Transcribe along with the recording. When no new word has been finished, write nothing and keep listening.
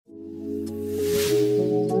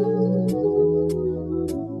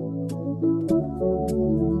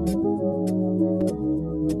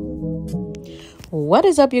What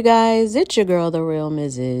is up, you guys? It's your girl, the real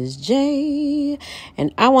Mrs. J.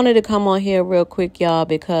 And I wanted to come on here real quick, y'all,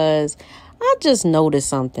 because I just noticed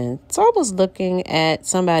something. So I was looking at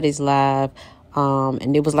somebody's live,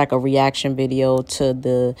 and it was like a reaction video to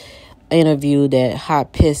the interview that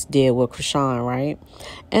Hot Piss did with Chrisean, right?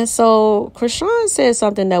 And so Chrisean said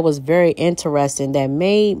something that was very interesting that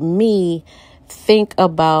made me think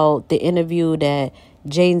about the interview that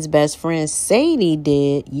Jaidyn's best friend Sadie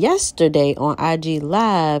did yesterday on IG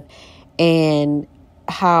Live, and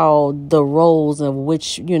how the roles of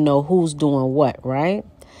which, who's doing what, right?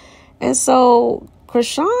 And so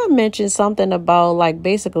Chrisean mentioned something about like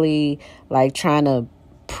basically like trying to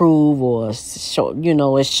prove or show,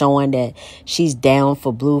 it's showing that she's down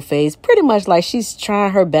for Blueface. Pretty much like she's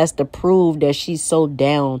trying her best to prove that she's so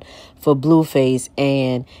down for Blueface.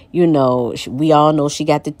 And, we all know she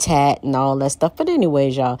got the tat and all that stuff. But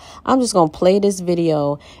anyways, y'all, I'm just going to play this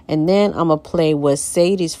video and then I'm going to play what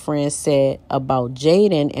Sadie's friend said about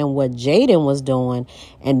Jaidyn and what Jaidyn was doing.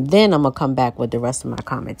 And then I'm going to come back with the rest of my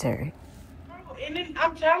commentary. And then,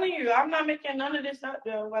 I'm telling you, I'm not making none of this up,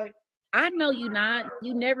 though. Like, I know you not.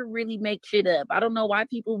 You never really make shit up. I don't know why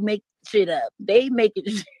people make shit up. They make it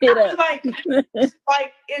shit up. like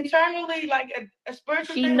internally, like a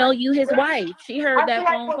spiritual She thing. know Like, you his wife. She heard that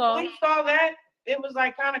phone when call. we saw that, it was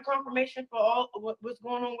like kind of confirmation for all what's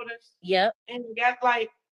going on with us. Yep. And you got like,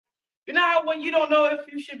 you know how when you don't know if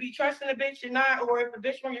you should be trusting a bitch or not, or if a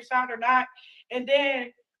bitch on your side or not, and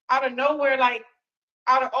then out of nowhere, like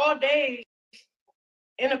out of all days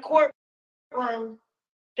in a courtroom,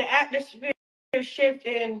 the atmosphere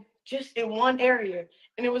shifted just in one area,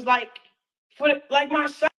 and it was like for like my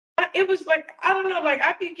son. It was like I don't know, like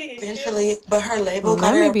I be getting eventually, but her label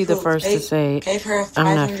got Let her me be the approved. first to They say gave her a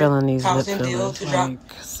I'm not feeling these lip 500,000 deal fillers. to drop Like,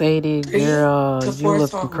 Sadie, 3 girl, to you 4 looking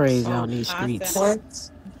songs. crazy So on these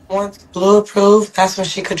streets. once Blue approved, that's when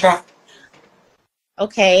she could drop.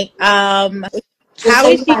 Okay. Just How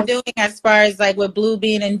so is you she know, doing as far as like with Blue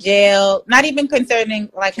being in jail? Not even concerning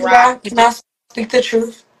like can rap. I, can I speak the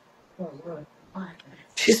truth?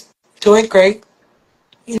 She's doing great.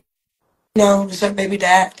 You it's her baby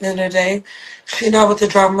dad at the end of the day. She's not with the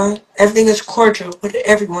drama. Everything is cordial with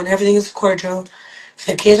everyone. Everything is cordial.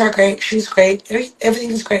 The kids are great. She's great. Everything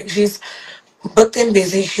is great. She's booked and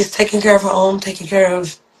busy. She's taking care of her own, taking care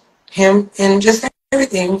of him, and just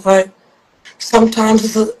everything. But sometimes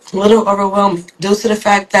it's a little overwhelming due to the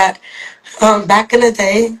fact that back in the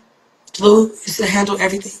day, Blue used to handle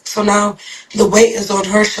everything. So now the weight is on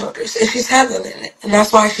her shoulders, and she's handling it. And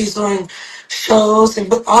that's why she's doing shows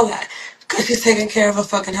and all that, because she's taking care of a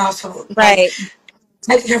fucking household. Like, Right.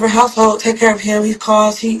 taking care of her household, take care of him. He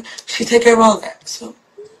calls, she take care of all that. So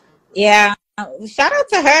Yeah. Shout out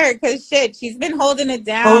to her because shit, she's been holding it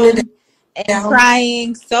holding it down and down.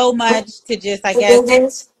 trying so But much to just, I the guess. thing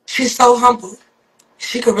is, she's so humble.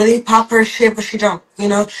 She could really pop her shit, but she don't.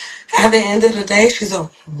 At the end of the day, she's a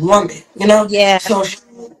woman. Yeah. So she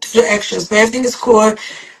do the extras, but everything is cool.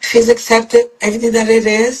 She's accepted everything that it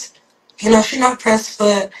is. She's not pressed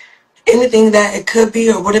for anything that it could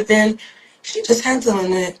be or would have been. She just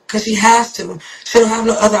handling it because she has to. She don't have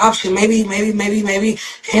no other option. Maybe. Ain't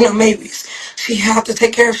no maybes. She have to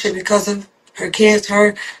take care of shit because of her kids,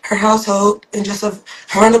 her household, and just of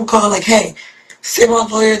her random call like, hey, send my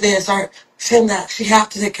lawyer this or send that. She have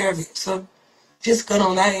to take care of it. So just good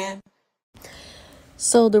on that end.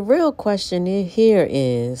 So the real question here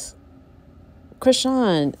is,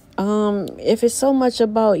 Chrisean, if it's so much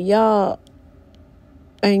about y'all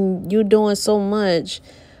and you doing so much,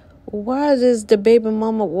 why is the baby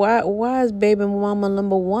mama? Why is baby mama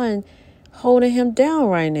number one holding him down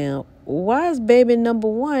right now? Why is baby number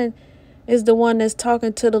one is the one that's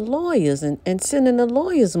talking to the lawyers and sending the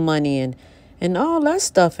lawyers money and all that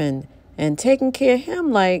stuff and taking care of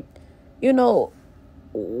him? Like,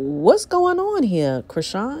 what's going on here,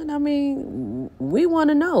 Chrisean? I mean, we want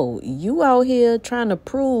to know. You out here trying to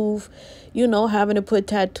prove, having to put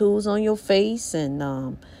tattoos on your face and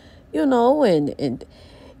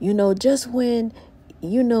just when a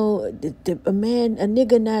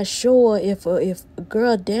nigga not sure if a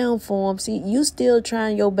girl down for him. See, you still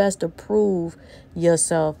trying your best to prove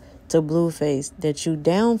yourself to Blueface that you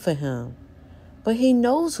down for him, but he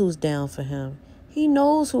knows who's down for him. He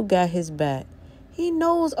knows who got his back. He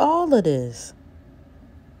knows all of this.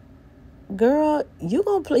 Girl, you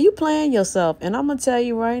playing yourself, and I'm gonna tell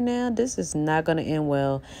you right now, this is not gonna end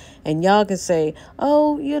well. And y'all can say,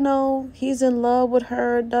 "Oh, he's in love with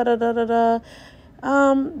her." Da da da da da.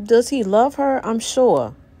 Does he love her? I'm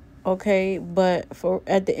sure. Okay, but for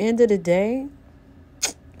at the end of the day,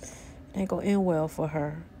 it ain't gonna end well for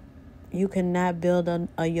her. You cannot build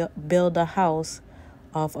a house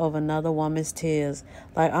off of another woman's tears.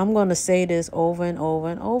 Like, I'm going to say this over and over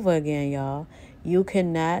and over again, y'all. You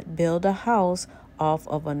cannot build a house off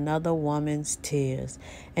of another woman's tears.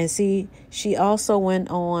 And see, she also went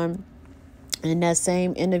on in that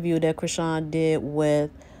same interview that Chrisean did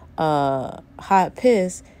with Hot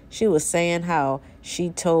Piss. She was saying how she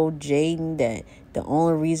told Jaidyn that the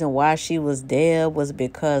only reason why she was there was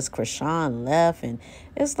because Chrisean left. And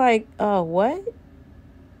it's like, what?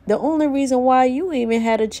 The only reason why you even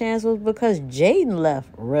had a chance was because Jaidyn left.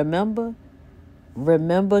 Remember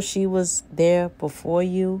she was there before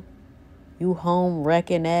you? You home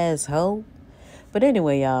wrecking ass hoe. But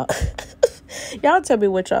anyway, y'all. Y'all tell me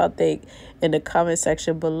what y'all think in the comment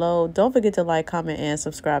section below. Don't forget to like, comment, and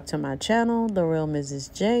subscribe to my channel, The Real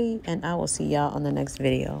Mrs. J. And I will see y'all on the next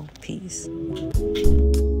video. Peace.